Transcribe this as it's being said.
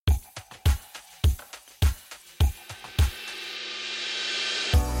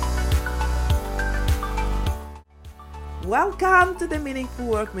Welcome to the Meaningful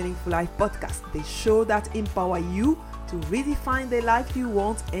Work, Meaningful Life podcast, the show that empowers you to redefine the life you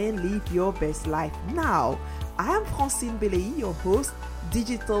want and live your best life now. I am Francine Belei, your host,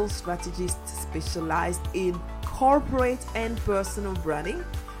 digital strategist specialized in corporate and personal branding.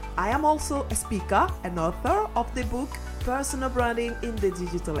 I am also a speaker and author of the book Personal Branding in the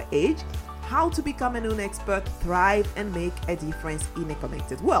Digital Age, How to Become a Known Expert, Thrive and Make a Difference in a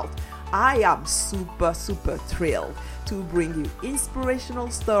Connected World. I am super thrilled to bring you inspirational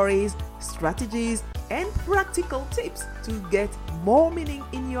stories, strategies, and practical tips to get more meaning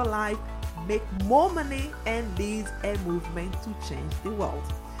in your life, make more money, and lead a movement to change the world.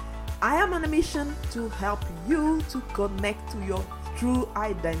 I am on a mission to help you to connect to your true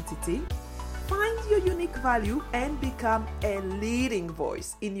identity, find your unique value, and become a leading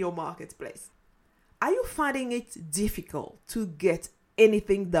voice in your marketplace. Are you finding it difficult to get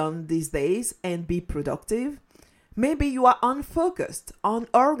anything done these days and be productive? Maybe you are unfocused,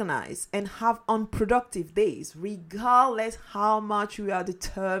 unorganized, and have unproductive days, regardless how much you are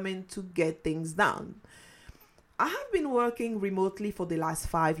determined to get things done. I have been working remotely for the last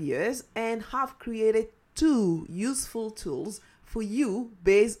 5 years and have created 2 useful tools for you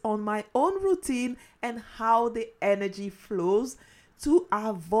based on my own routine and how the energy flows to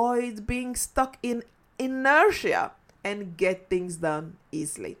avoid being stuck in inertia and get things done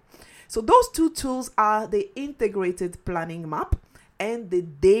easily. So those 2 tools are the integrated planning map and the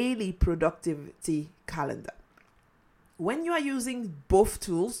daily productivity calendar. When you are using both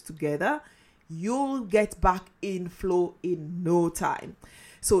tools together, you'll get back in flow in no time.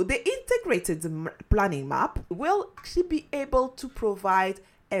 So the integrated planning map will actually be able to provide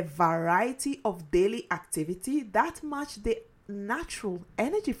a variety of daily activity that match the natural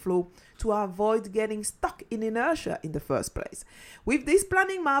energy flow to avoid getting stuck in inertia in the first place. With this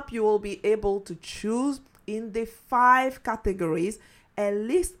planning map, you will be able to choose in the 5 categories a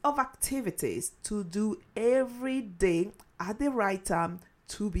list of activities to do every day at the right time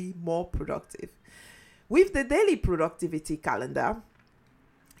to be more productive. With the daily productivity calendar,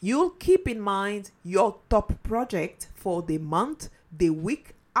 you'll keep in mind your top project for the month, the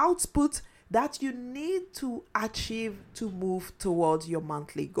week, output that you need to achieve to move towards your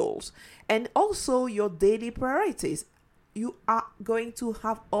monthly goals, and also your daily priorities. You are going to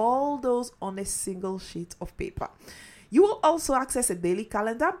have all those on a single sheet of paper. You will also access a daily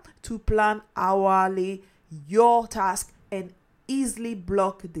calendar to plan hourly your task and easily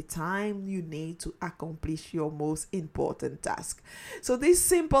block the time you need to accomplish your most important task. So this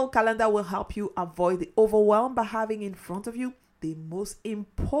simple calendar will help you avoid the overwhelm by having in front of you the most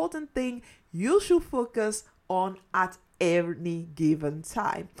important thing you should focus on at any given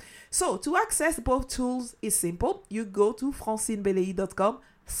time. So to access both tools is simple. You go to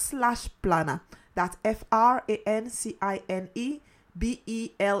francinebelei.com/planner. That's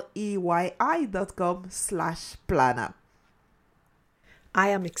FranceneBelei.com/planner. I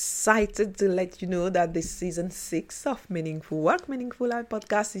am excited to let you know that the season 6 of Meaningful Work, Meaningful Life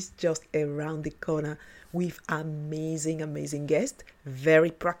podcast is just around the corner with amazing guests, very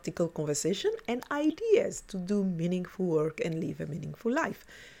practical conversation, and ideas to do meaningful work and live a meaningful life.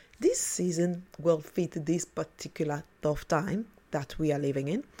 This season will fit this particular tough time that we are living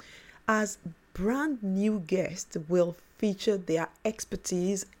in, as brand new guests will feature their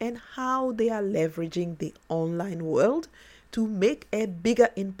expertise and how they are leveraging the online world to make a bigger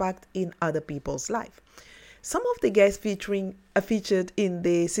impact in other people's life. Some of the guests featured in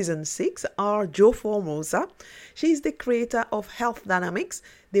the season 6 are Jo Formosa. She is the creator of Health Dynamics,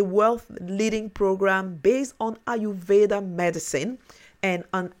 the world leading program based on Ayurveda medicine and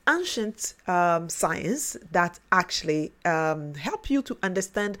an ancient science that actually help you to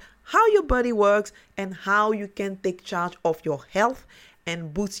understand how your body works and how you can take charge of your health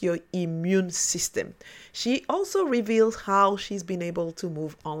and boost your immune system. She also reveals how she's been able to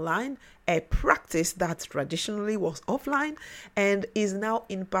move online, a practice that traditionally was offline and is now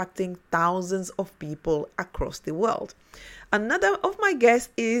impacting thousands of people across the world. Another of my guests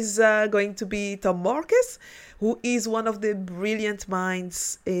is going to be Tom Marcus, who is one of the brilliant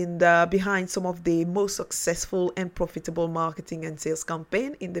minds behind some of the most successful and profitable marketing and sales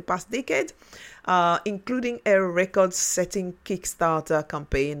campaign in the past decade, including a record-setting Kickstarter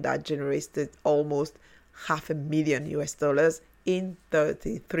campaign that generated almost $500,000 in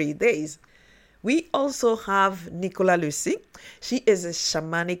 33 days. We also have Nicola Lucy. She is a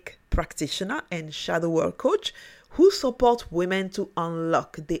shamanic practitioner and shadow work coach who support women to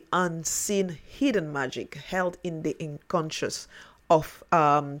unlock the unseen hidden magic held in the unconscious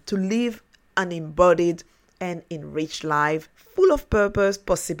to live an embodied and enriched life full of purpose,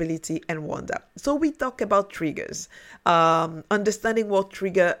 possibility, and wonder. So we talk about triggers. Understanding what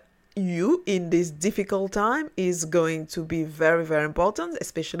trigger you in this difficult time is going to be very, very important,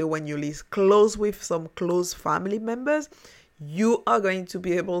 especially when you live close with some close family members. You are going to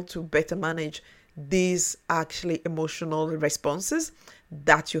be able to better manage these actually emotional responses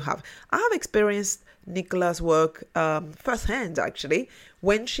that you have. I have experienced Nicola's work firsthand, actually,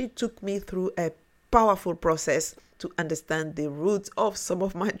 when she took me through a powerful process to understand the roots of some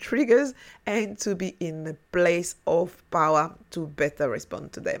of my triggers and to be in a place of power to better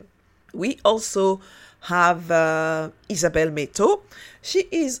respond to them. We also have Isabelle Meto. She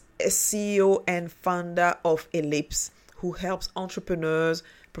is a CEO and founder of Ellipse, who helps entrepreneurs,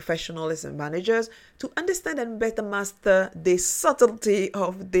 professionals, and managers to understand and better master the subtlety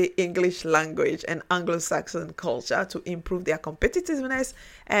of the English language and Anglo-Saxon culture to improve their competitiveness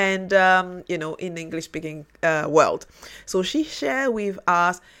and, in English-speaking world. So she shared with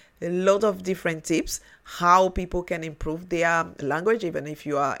us a lot of different tips how people can improve their language. Even if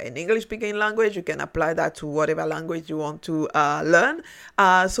you are an English speaking language, you can apply that to whatever language you want to learn.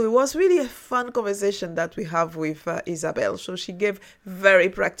 So it was really a fun conversation that we have with Isabelle. So she gave very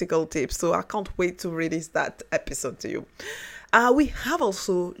practical tips. So I can't wait to release that episode to you. We have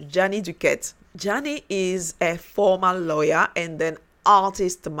also Janie Duquette. Janie is a former lawyer and then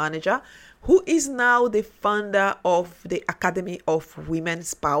artist manager who is now the founder of the Academy of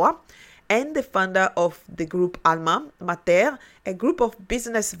Women's Power and the founder of the group Alma Mater, a group of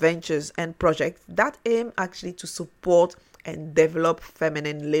business ventures and projects that aim actually to support and develop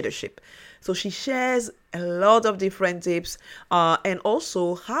feminine leadership. So she shares a lot of different tips and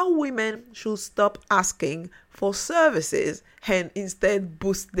also how women should stop asking for services and instead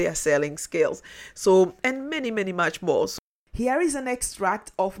boost their selling skills. So, and many, many much more. Here is an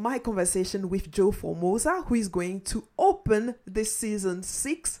extract of my conversation with Joe Formosa, who is going to open the season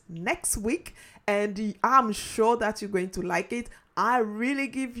 6 next week. And I'm sure that you're going to like it. I really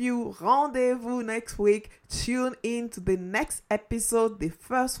give you rendezvous next week. Tune in to the next episode, the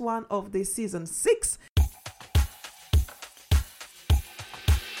first one of the season 6.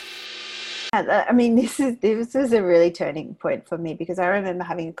 I mean, this is a really turning point for me, because I remember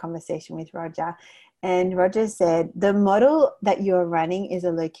having a conversation with Roger, and Roger said, the model that you're running is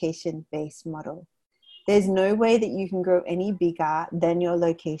a location-based model. There's no way that you can grow any bigger than your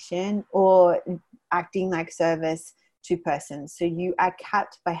location or acting like service to persons. So you are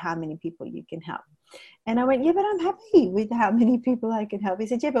capped by how many people you can help. And I went, yeah, but I'm happy with how many people I can help. He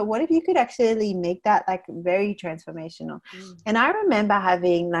said, yeah, but what if you could actually make that like very transformational? And I remember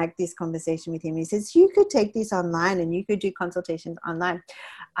having like this conversation with him. He says, you could take this online and you could do consultations online.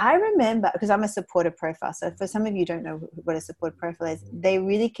 I remember, because I'm a supporter profile. So for some of you who don't know what a support profile is, they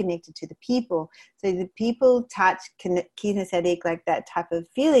really connected to the people. So the people touch, kinesthetic, like that type of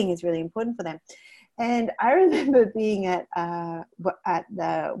feeling is really important for them. And I remember being at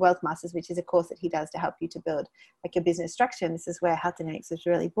the Wealth Masters, which is a course that he does to help you to build like your business structure. And this is where Health Dynamics was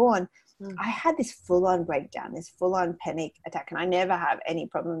really born. I had this full-on breakdown, this full-on panic attack, and I never have any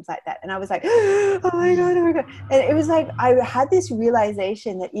problems like that. And I was like, oh my God. And it was like, I had this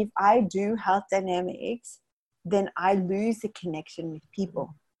realization that if I do Health Dynamics, then I lose the connection with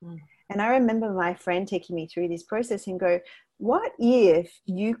people. And I remember my friend taking me through this process and go, what if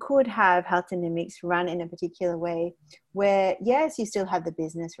you could have Health Dynamics run in a particular way where, yes, you still have the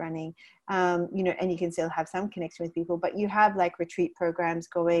business running, and you can still have some connection with people, but you have like retreat programs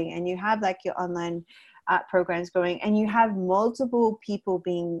going, and you have like your online programs going, and you have multiple people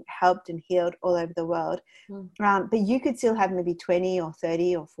being helped and healed all over the world. But you could still have maybe 20 or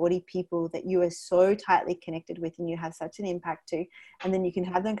 30 or 40 people that you are so tightly connected with and you have such an impact to, and then you can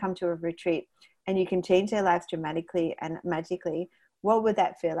have them come to a retreat and you can change their lives dramatically and magically. What would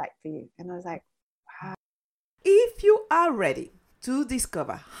that feel like for you? And I was like, wow. If you are ready to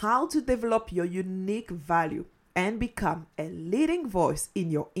discover how to develop your unique value and become a leading voice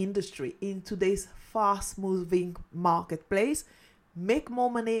in your industry in today's fast-moving marketplace, make more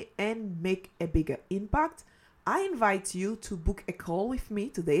money and make a bigger impact, I invite you to book a call with me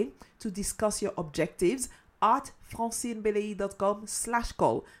today to discuss your objectives at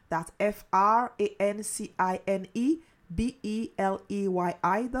francinebelei.com/call. That's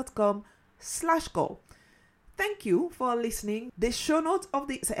FranceneBelei.com/call. Thank you for listening. The show notes of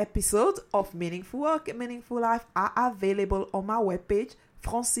this episode of Meaningful Work, Meaningful Life are available on my webpage,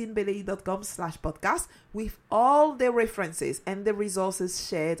 francinebelei.com/podcast, with all the references and the resources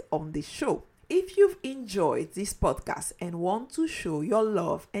shared on this show. If you've enjoyed this podcast and want to show your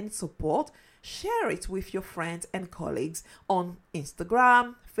love and support, Share it with your friends and colleagues on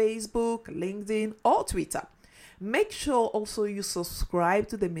Instagram, Facebook, LinkedIn, or Twitter. Make sure also you subscribe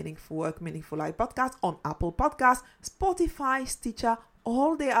to the Meaningful Work, Meaningful Life podcast on Apple Podcasts, Spotify, Stitcher,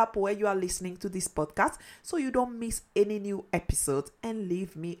 all the app where you are listening to this podcast so you don't miss any new episodes, and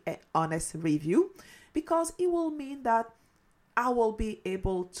leave me an honest review, because it will mean that I will be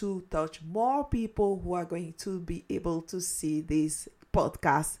able to touch more people who are going to be able to see this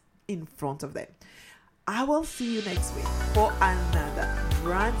podcast in front of them. I will see you next week for another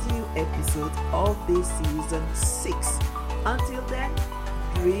brand new episode of this season 6. Until then,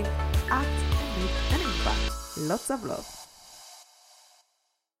 dream, act, and make an impact. Lots of love.